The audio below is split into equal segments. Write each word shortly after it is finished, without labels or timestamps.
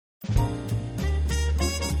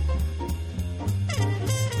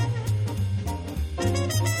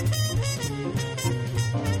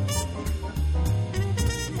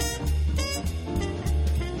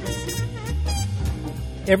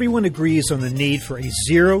everyone agrees on the need for a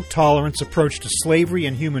zero-tolerance approach to slavery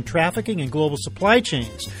and human trafficking and global supply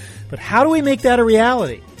chains. But how do we make that a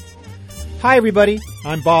reality? Hi, everybody.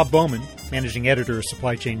 I'm Bob Bowman, Managing Editor of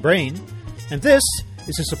Supply Chain Brain, and this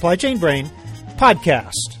is the Supply Chain Brain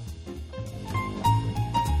podcast.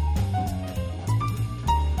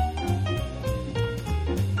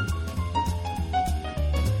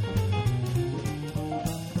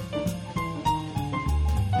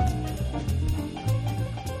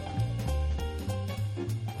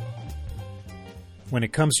 When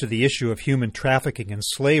it comes to the issue of human trafficking and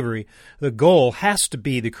slavery, the goal has to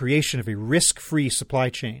be the creation of a risk-free supply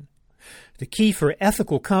chain. The key for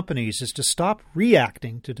ethical companies is to stop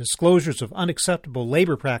reacting to disclosures of unacceptable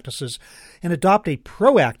labor practices and adopt a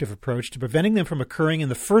proactive approach to preventing them from occurring in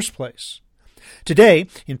the first place. Today,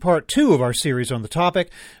 in part 2 of our series on the topic,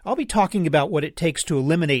 I'll be talking about what it takes to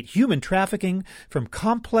eliminate human trafficking from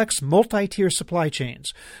complex multi-tier supply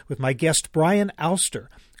chains with my guest Brian Auster,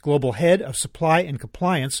 Global Head of Supply and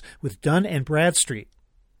Compliance with Dun & Bradstreet.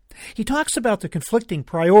 He talks about the conflicting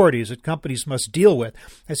priorities that companies must deal with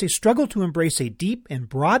as they struggle to embrace a deep and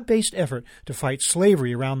broad-based effort to fight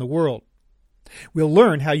slavery around the world. We'll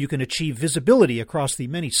learn how you can achieve visibility across the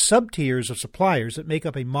many sub-tiers of suppliers that make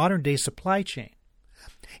up a modern-day supply chain.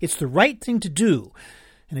 It's the right thing to do,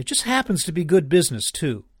 and it just happens to be good business,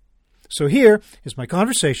 too. So here is my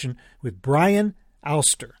conversation with Brian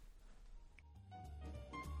Auster.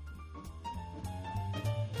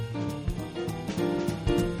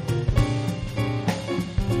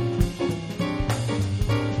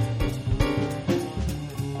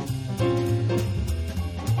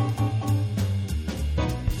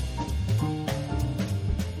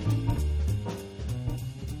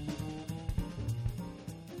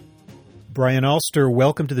 Brian Auster,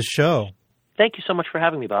 welcome to the show. Thank you so much for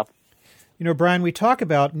having me, Bob. You know, Brian, we talk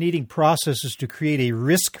about needing processes to create a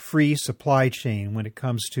risk-free supply chain when it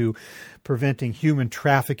comes to preventing human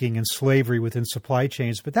trafficking and slavery within supply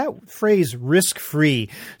chains. But that phrase, risk-free,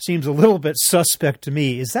 seems a little bit suspect to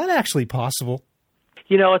me. Is that actually possible?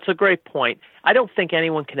 You know, it's a great point. I don't think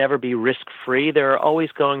anyone can ever be risk-free. There are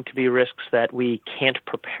always going to be risks that we can't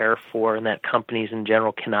prepare for and that companies in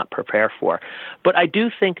general cannot prepare for. But I do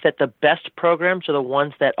think that the best programs are the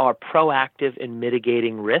ones that are proactive in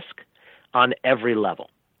mitigating risk on every level.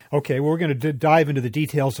 Okay, well, we're going to dive into the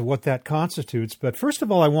details of what that constitutes. But first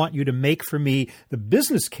of all, I want you to make for me the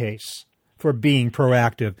business case for being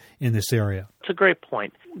proactive in this area. It's a great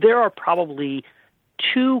point. There are probably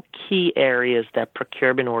two key areas that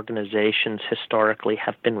procurement organizations historically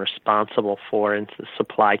have been responsible for in the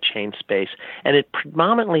supply chain space, and it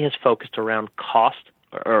predominantly has focused around cost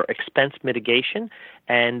or expense mitigation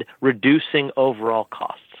and reducing overall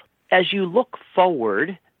costs. As you look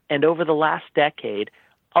forward, and over the last decade,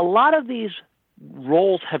 a lot of these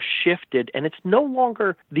roles have shifted, and it's no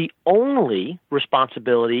longer the only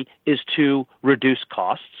responsibility is to reduce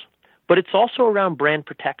costs, but it's also around brand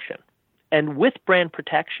protection. And with brand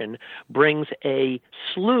protection brings a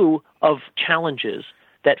slew of challenges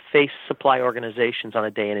that face supply organizations on a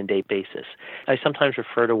day-in and day basis. I sometimes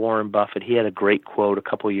refer to Warren Buffett. He had a great quote a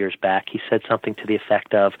couple of years back. He said something to the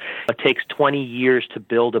effect of, it takes 20 years to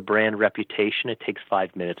build a brand reputation. It takes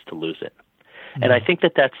 5 minutes to lose it. Mm-hmm. And I think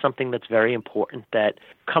that that's something that's very important that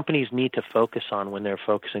companies need to focus on when they're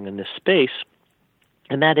focusing in this space.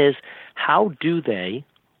 And that is, how do they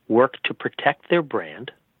work to protect their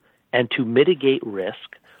brand and to mitigate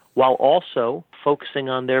risk while also focusing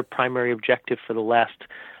on their primary objective for the last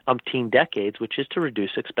umpteen decades, which is to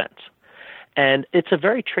reduce expense. And it's a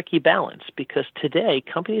very tricky balance because today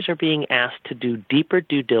companies are being asked to do deeper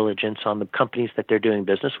due diligence on the companies that they're doing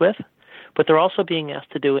business with, but they're also being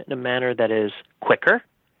asked to do it in a manner that is quicker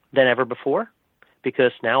than ever before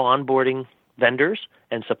because now onboarding vendors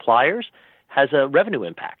and suppliers has a revenue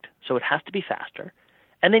impact. So it has to be faster,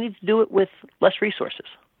 and they need to do it with less resources.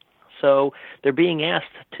 So they're being asked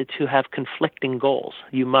to have conflicting goals.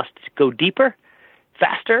 You must go deeper,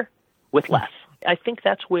 faster, with less. I think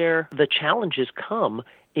that's where the challenges come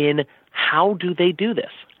in how do they do this?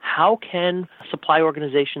 How can supply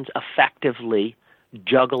organizations effectively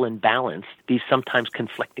juggle and balance these sometimes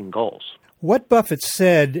conflicting goals? What Buffett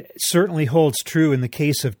said certainly holds true in the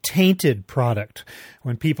case of tainted product.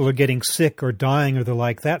 When people are getting sick or dying or the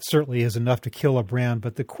like, that certainly is enough to kill a brand.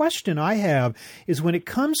 But the question I have is when it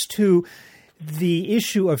comes to the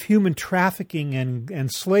issue of human trafficking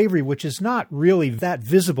and slavery, which is not really that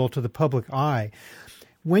visible to the public eye,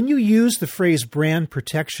 when you use the phrase brand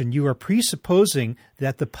protection, you are presupposing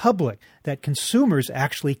that the public, that consumers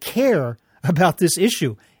actually care about this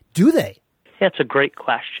issue. Do they? That's a great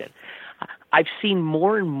question. I've seen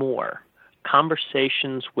more and more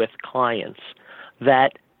conversations with clients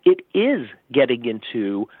that it is getting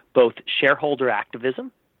into both shareholder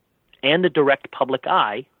activism and the direct public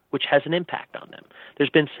eye, which has an impact on them. There's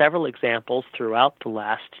been several examples throughout the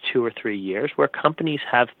last 2 or 3 years where companies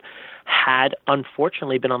have had,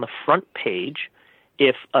 unfortunately, been on the front page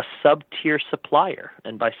if a sub-tier supplier,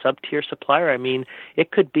 and by sub-tier supplier, I mean it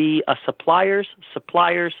could be a supplier's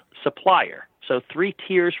supplier's supplier, so 3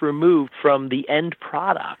 tiers removed from the end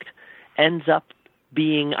product, ends up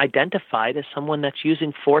being identified as someone that's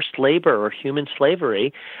using forced labor or human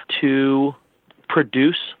slavery to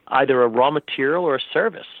produce either a raw material or a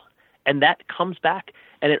service. And that comes back,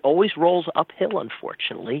 and it always rolls uphill,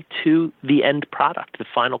 unfortunately, to the end product, the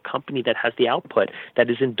final company that has the output that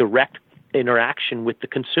is in direct interaction with the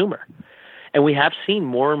consumer. And we have seen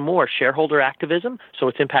more and more shareholder activism, so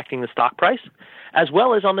it's impacting the stock price, as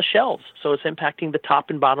well as on the shelves, so it's impacting the top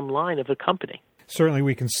and bottom line of the company. Certainly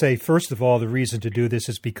we can say, first of all, the reason to do this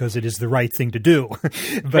is because it is the right thing to do.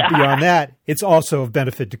 But beyond that, it's also of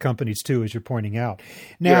benefit to companies too, as you're pointing out.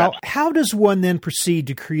 Now, how does one then proceed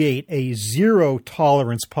to create a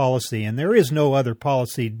zero-tolerance policy? And there is no other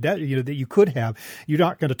policy that you could have. You're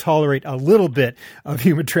not going to tolerate a little bit of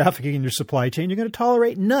human trafficking in your supply chain. You're going to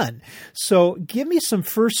tolerate none. So give me some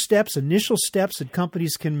first steps, initial steps that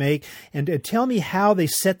companies can make, and tell me how they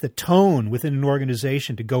set the tone within an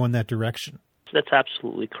organization to go in that direction. That's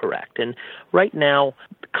absolutely correct. And right now,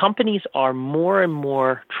 companies are more and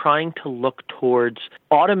more trying to look towards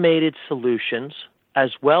automated solutions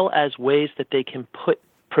as well as ways that they can put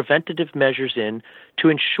preventative measures in to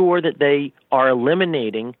ensure that they are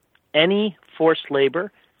eliminating any forced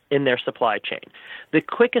labor in their supply chain. The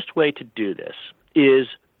quickest way to do this is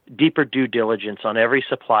deeper due diligence on every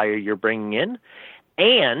supplier you're bringing in,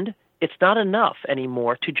 and it's not enough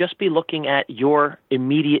anymore to just be looking at your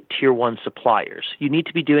immediate tier 1 suppliers. You need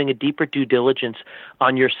to be doing a deeper due diligence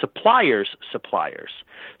on your suppliers' suppliers.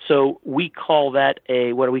 So we call that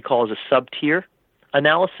what we call as a sub-tier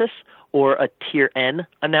analysis or a tier N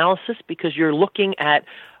analysis, because you're looking at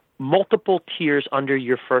multiple tiers under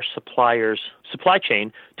your first supplier's supply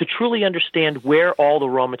chain to truly understand where all the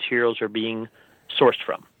raw materials are being sourced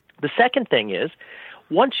from. The second thing is,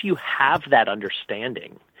 once you have that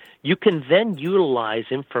understanding, you can then utilize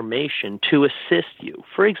information to assist you.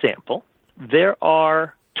 For example, there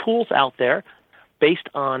are tools out there based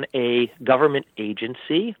on a government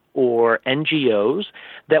agency or NGOs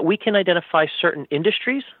that we can identify certain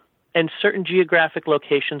industries and certain geographic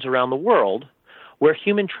locations around the world where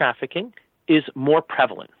human trafficking is more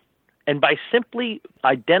prevalent. And by simply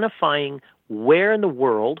identifying where in the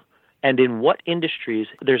world and in what industries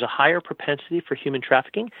there's a higher propensity for human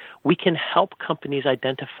trafficking, we can help companies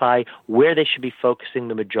identify where they should be focusing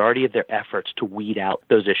the majority of their efforts to weed out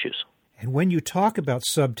those issues. And when you talk about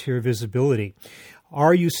sub-tier visibility,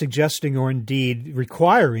 are you suggesting or indeed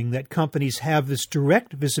requiring that companies have this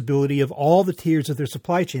direct visibility of all the tiers of their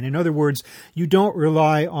supply chain? In other words, you don't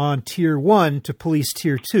rely on tier 1 to police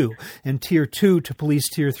tier 2 and tier 2 to police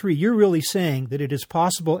tier 3. You're really saying that it is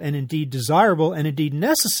possible and indeed desirable and indeed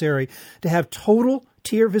necessary to have total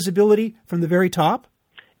tier visibility from the very top?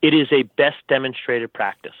 It is a best demonstrated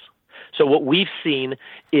practice. So what we've seen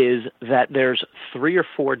is that there's 3 or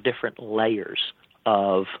 4 different layers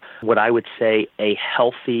of what I would say a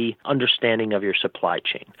healthy understanding of your supply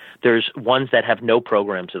chain. There's ones that have no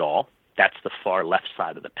programs at all. That's the far left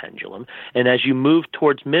side of the pendulum. And as you move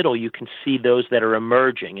towards middle, you can see those that are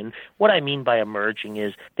emerging. And what I mean by emerging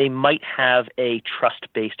is they might have a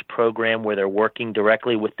trust-based program where they're working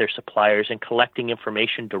directly with their suppliers and collecting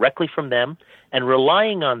information directly from them and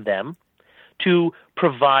relying on them to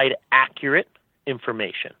provide accurate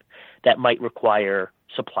information. That might require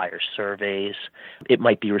supplier surveys. It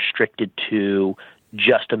might be restricted to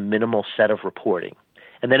just a minimal set of reporting.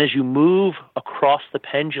 And then as you move across the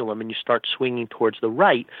pendulum and you start swinging towards the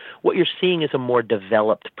right, what you're seeing is a more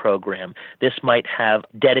developed program. This might have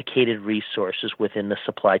dedicated resources within the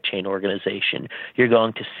supply chain organization. You're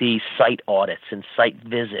going to see site audits and site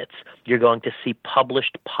visits. You're going to see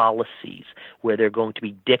published policies where they're going to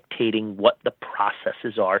be dictating what the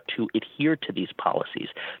processes are to adhere to these policies.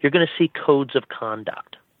 You're going to see codes of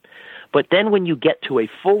conduct. But then when you get to a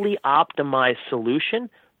fully optimized solution,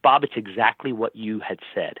 Bob, it's exactly what you had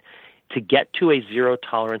said. To get to a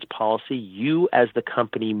zero-tolerance policy, you as the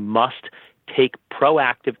company must take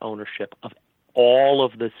proactive ownership of all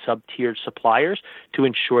of the sub-tiered suppliers to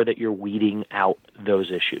ensure that you're weeding out those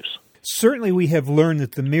issues. Certainly, we have learned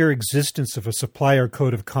that the mere existence of a supplier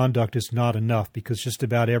code of conduct is not enough because just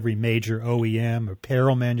about every major OEM,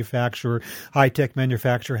 apparel manufacturer, high-tech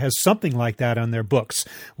manufacturer has something like that on their books,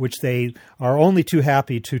 which they are only too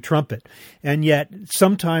happy to trumpet. And yet,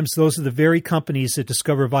 sometimes those are the very companies that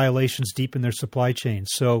discover violations deep in their supply chain.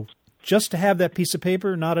 So just to have that piece of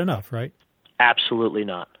paper, not enough, right? Absolutely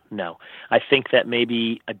not. No. I think that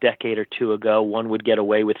maybe a decade or two ago, one would get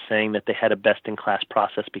away with saying that they had a best-in-class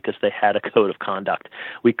process because they had a code of conduct.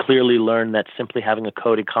 We clearly learned that simply having a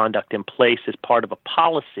code of conduct in place is part of a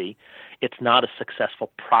policy. It's not a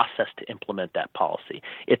successful process to implement that policy.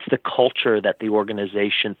 It's the culture that the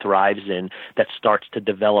organization thrives in that starts to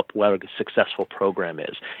develop what a successful program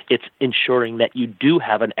is. It's ensuring that you do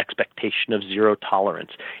have an expectation of zero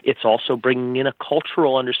tolerance. It's also bringing in a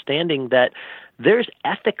cultural understanding that there's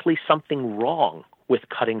ethically something wrong with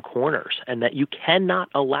cutting corners and that you cannot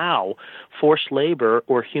allow forced labor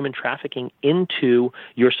or human trafficking into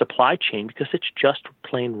your supply chain because it's just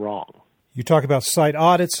plain wrong. You talk about site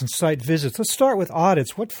audits and site visits. Let's start with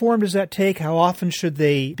audits. What form does that take? How often should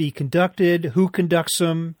they be conducted? Who conducts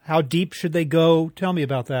them? How deep should they go? Tell me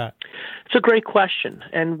about that. It's a great question.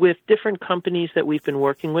 And with different companies that we've been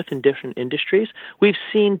working with in different industries, we've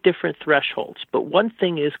seen different thresholds. But one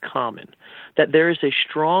thing is common, that there is a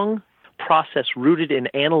strong process rooted in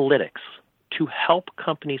analytics to help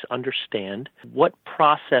companies understand what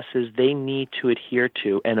processes they need to adhere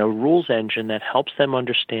to and a rules engine that helps them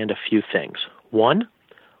understand a few things. One,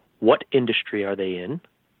 what industry are they in?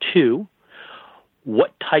 Two,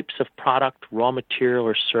 what types of product, raw material,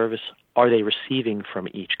 or service are they receiving from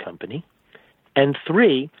each company? And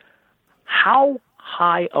three, how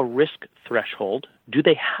high a risk threshold do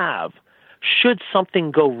they have should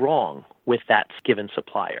something go wrong with that given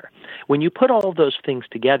supplier? When you put all of those things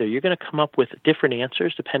together, you're going to come up with different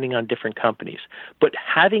answers depending on different companies. But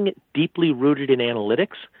having it deeply rooted in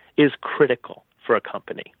analytics is critical for a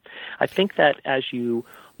company. I think that as you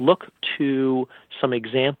look to some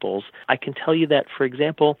examples, I can tell you that, for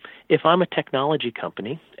example, if I'm a technology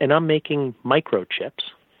company and I'm making microchips,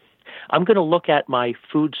 I'm going to look at my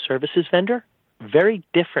food services vendor very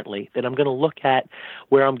differently than I'm going to look at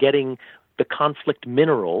where I'm getting the conflict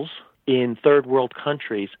minerals in third world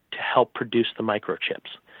countries to help produce the microchips.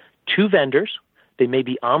 Two vendors, they may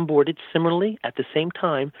be onboarded similarly at the same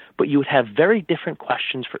time, but you would have very different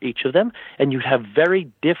questions for each of them, and you'd have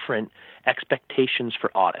very different expectations for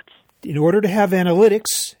audits. In order to have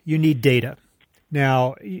analytics, you need data.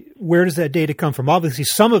 Now, where does that data come from? Obviously,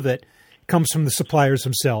 some of it comes from the suppliers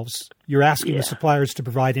themselves. You're asking the suppliers to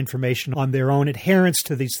provide information on their own adherence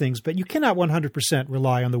to these things, but you cannot 100%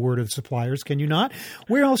 rely on the word of the suppliers, can you not?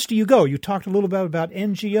 Where else do you go? You talked a little bit about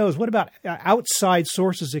NGOs. What about outside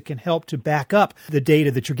sources that can help to back up the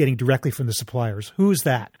data that you're getting directly from the suppliers? Who's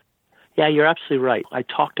that? Yeah, you're absolutely right. I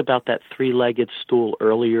talked about that three-legged stool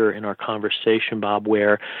earlier in our conversation, Bob,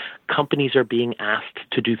 where companies are being asked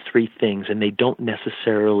to do three things, and they don't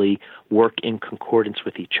necessarily work in concordance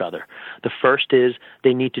with each other. The first is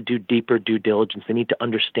they need to do deeper due diligence. They need to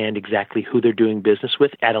understand exactly who they're doing business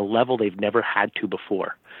with at a level they've never had to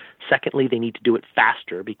before. Secondly, they need to do it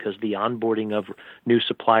faster because the onboarding of new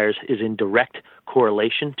suppliers is in direct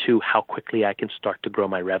correlation to how quickly I can start to grow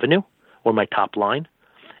my revenue or my top line.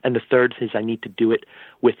 And the third is I need to do it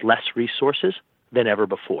with less resources than ever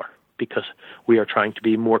before because we are trying to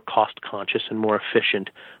be more cost conscious and more efficient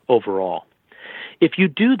overall. If you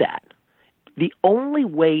do that, the only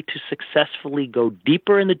way to successfully go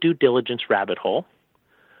deeper in the due diligence rabbit hole,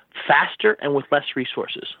 faster and with less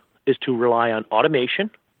resources, is to rely on automation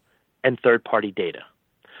and third-party data.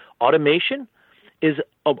 Automation is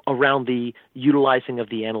around the utilizing of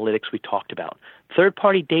the analytics we talked about.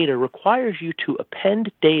 Third-party data requires you to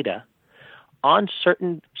append data on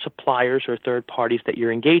certain suppliers or third parties that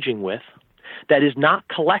you're engaging with that is not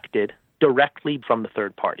collected directly from the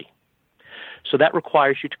third party. So that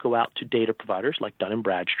requires you to go out to data providers like Dun &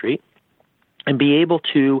 Bradstreet and be able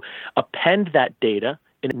to append that data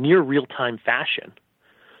in a near real-time fashion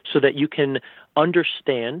so that you can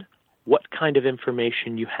understand what kind of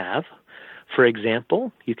information you have. For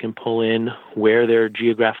example, you can pull in where they're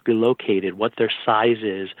geographically located, what their size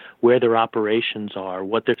is, where their operations are,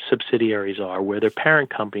 what their subsidiaries are, where their parent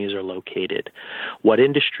companies are located, what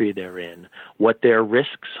industry they're in, what their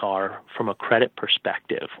risks are from a credit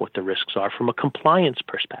perspective, what the risks are from a compliance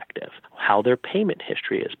perspective, how their payment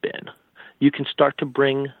history has been. You can start to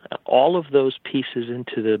bring all of those pieces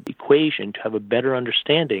into the equation to have a better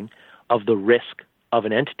understanding of the risk of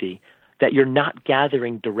an entity that you're not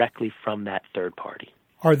gathering directly from that third party.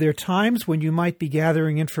 Are there times when you might be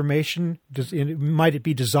gathering information, might it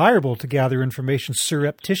be desirable to gather information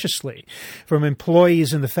surreptitiously from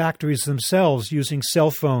employees in the factories themselves using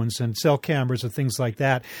cell phones and cell cameras and things like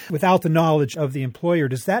that without the knowledge of the employer?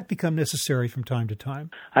 Does that become necessary from time to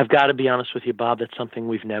time? I've got to be honest with you, Bob, that's something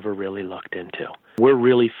we've never really looked into. We're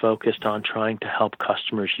really focused on trying to help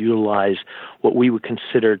customers utilize what we would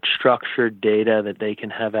consider structured data that they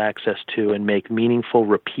can have access to and make meaningful,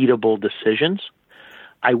 repeatable decisions.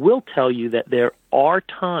 I will tell you that there are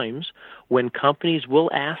times when companies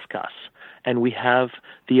will ask us, and we have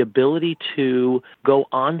the ability to go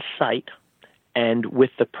on site, and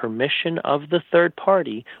with the permission of the third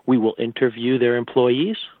party, we will interview their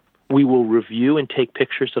employees. We will review and take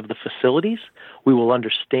pictures of the facilities. We will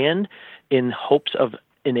understand in hopes of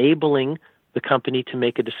enabling the company to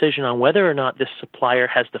make a decision on whether or not this supplier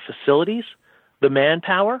has the facilities, the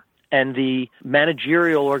manpower, and the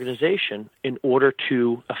managerial organization in order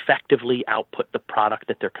to effectively output the product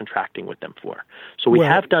that they're contracting with them for. So we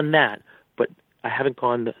have done that, but I haven't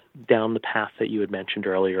gone down the path that you had mentioned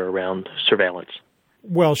earlier around surveillance.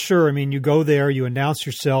 Well, sure. I mean, you go there, you announce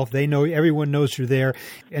yourself, everyone knows you're there,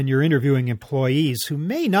 and you're interviewing employees who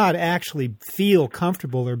may not actually feel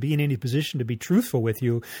comfortable or be in any position to be truthful with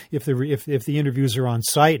you if the interviews are on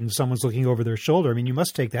site and someone's looking over their shoulder. I mean, you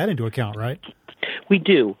must take that into account, right? We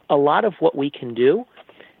do. A lot of what we can do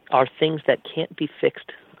are things that can't be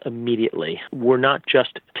fixed immediately. We're not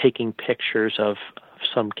just taking pictures of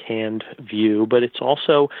some canned view, but it's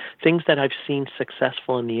also things that I've seen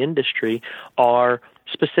successful in the industry are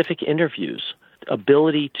specific interviews,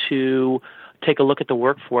 ability to take a look at the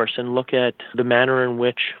workforce and look at the manner in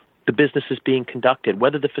which the business is being conducted,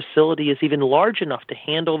 whether the facility is even large enough to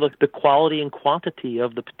handle the quality and quantity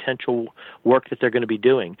of the potential work that they're going to be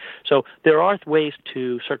doing. So there are ways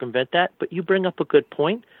to circumvent that, but you bring up a good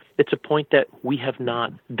point. It's a point that we have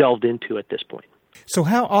not delved into at this point. So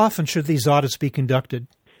how often should these audits be conducted?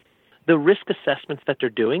 The risk assessments that they're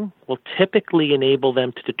doing will typically enable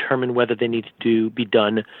them to determine whether they need to be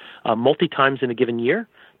done multi-times in a given year,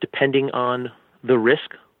 depending on the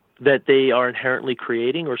risk that they are inherently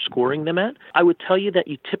creating or scoring them at. I would tell you that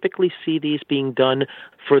you typically see these being done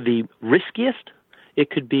for the riskiest.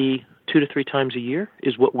 It could be 2 to 3 times a year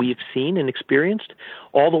is what we've seen and experienced,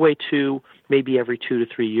 all the way to maybe every 2 to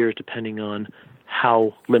 3 years, depending on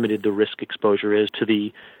how limited the risk exposure is to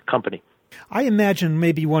the company. I imagine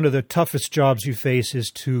maybe one of the toughest jobs you face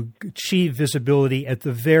is to achieve visibility at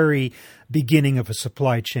the very beginning of a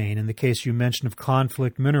supply chain. In the case you mentioned of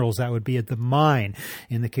conflict minerals, that would be at the mine.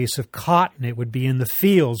 In the case of cotton, it would be in the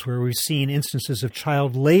fields where we've seen instances of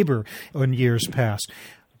child labor in years past.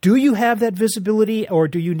 Do you have that visibility, or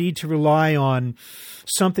do you need to rely on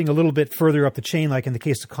something a little bit further up the chain, like in the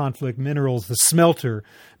case of conflict minerals, the smelter,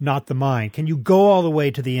 not the mine? Can you go all the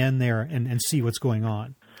way to the end there and see what's going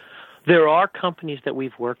on? There are companies that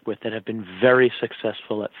we've worked with that have been very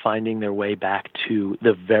successful at finding their way back to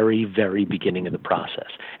the very, very beginning of the process.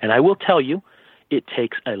 And I will tell you, it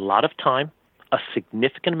takes a lot of time, a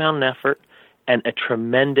significant amount of effort, and a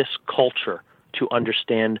tremendous culture to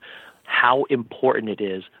understand how important it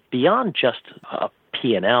is beyond just a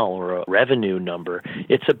P&L or a revenue number.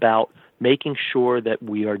 It's about making sure that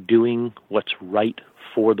we are doing what's right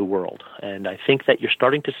for the world. And I think that you're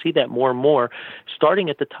starting to see that more and more, starting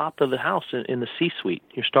at the top of the house in the C-suite.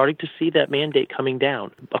 You're starting to see that mandate coming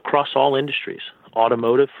down across all industries.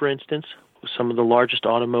 Automotive, for instance, some of the largest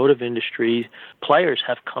automotive industry players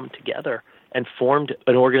have come together and formed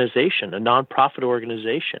an organization, a nonprofit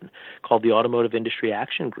organization called the Automotive Industry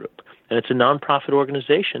Action Group. And it's a nonprofit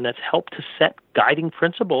organization that's helped to set guiding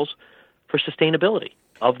principles for sustainability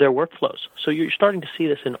of their workflows. So you're starting to see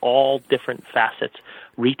this in all different facets: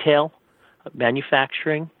 retail,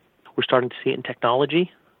 manufacturing. We're starting to see it in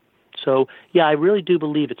technology. So, yeah, I really do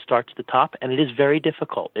believe it starts at the top, and it is very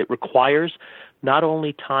difficult. It requires not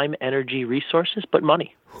only time, energy, resources, but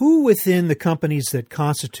money. Who within the companies that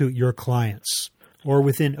constitute your clients, or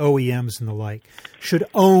within OEMs and the like, should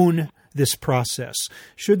own this process?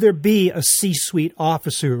 Should there be a C-suite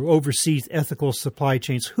officer who oversees ethical supply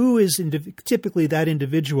chains? Who is typically that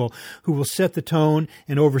individual who will set the tone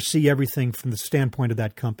and oversee everything from the standpoint of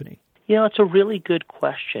that company? You know, it's a really good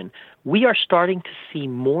question. We are starting to see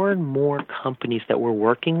more and more companies that we're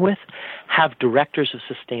working with have directors of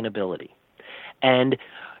sustainability. And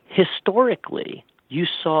historically, you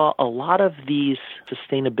saw a lot of these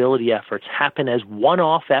sustainability efforts happen as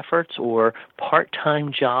one-off efforts or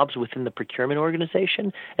part-time jobs within the procurement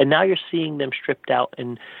organization, and now you're seeing them stripped out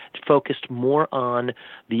and focused more on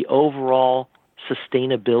the overall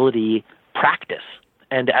sustainability practice.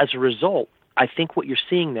 And as a result, I think what you're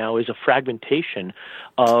seeing now is a fragmentation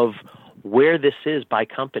of where this is by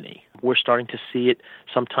company. We're starting to see it.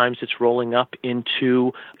 Sometimes it's rolling up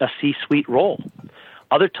into a C-suite role.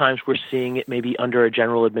 Other times we're seeing it maybe under a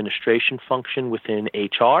general administration function within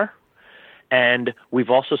HR. And we've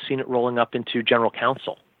also seen it rolling up into general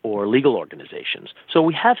counsel or legal organizations. So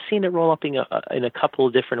we have seen it roll up in a couple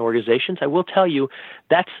of different organizations. I will tell you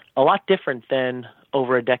that's a lot different than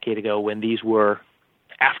over a decade ago when these were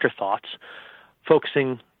afterthoughts,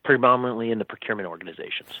 focusing predominantly in the procurement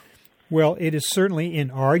organizations. Well, it is certainly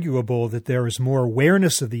inarguable that there is more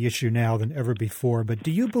awareness of the issue now than ever before. But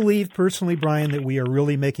do you believe personally, Brian, that we are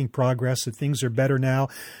really making progress, that things are better now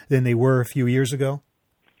than they were a few years ago?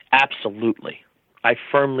 Absolutely. I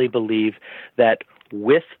firmly believe that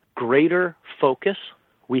with greater focus,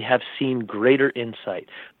 we have seen greater insight.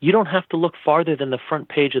 You don't have to look farther than the front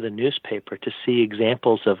page of the newspaper to see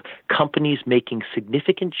examples of companies making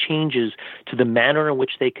significant changes to the manner in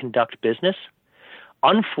which they conduct business.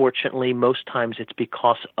 Unfortunately, most times it's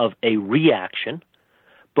because of a reaction,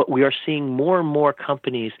 but we are seeing more and more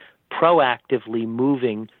companies proactively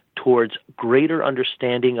moving towards greater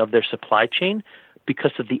understanding of their supply chain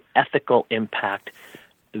because of the ethical impact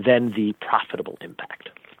than the profitable impact.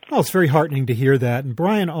 Well, it's very heartening to hear that. And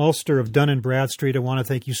Brian Alster of Dun & Bradstreet, I want to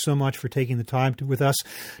thank you so much for taking the time with us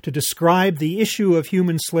to describe the issue of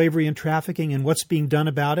human slavery and trafficking and what's being done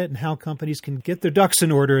about it and how companies can get their ducks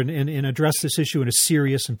in order and address this issue in a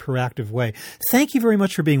serious and proactive way. Thank you very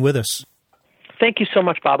much for being with us. Thank you so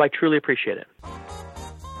much, Bob. I truly appreciate it.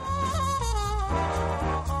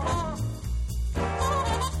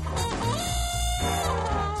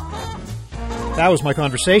 That was my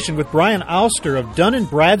conversation with Brian Alster of Dun &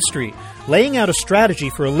 Bradstreet, laying out a strategy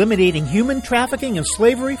for eliminating human trafficking and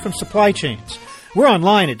slavery from supply chains. We're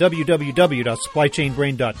online at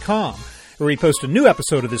www.supplychainbrain.com, where we post a new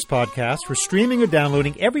episode of this podcast for streaming or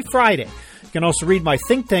downloading every Friday. You can also read my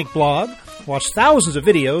think tank blog, watch thousands of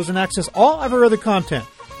videos, and access all of our other content,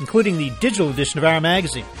 including the digital edition of our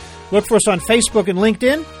magazine. Look for us on Facebook and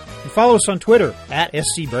LinkedIn, and follow us on Twitter at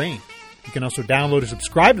SCBrain. You can also download or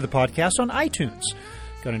subscribe to the podcast on iTunes.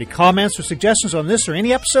 Got any comments or suggestions on this or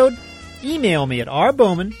any episode? Email me at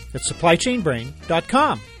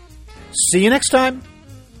rbowman@supplychainbrain.com. See you next time.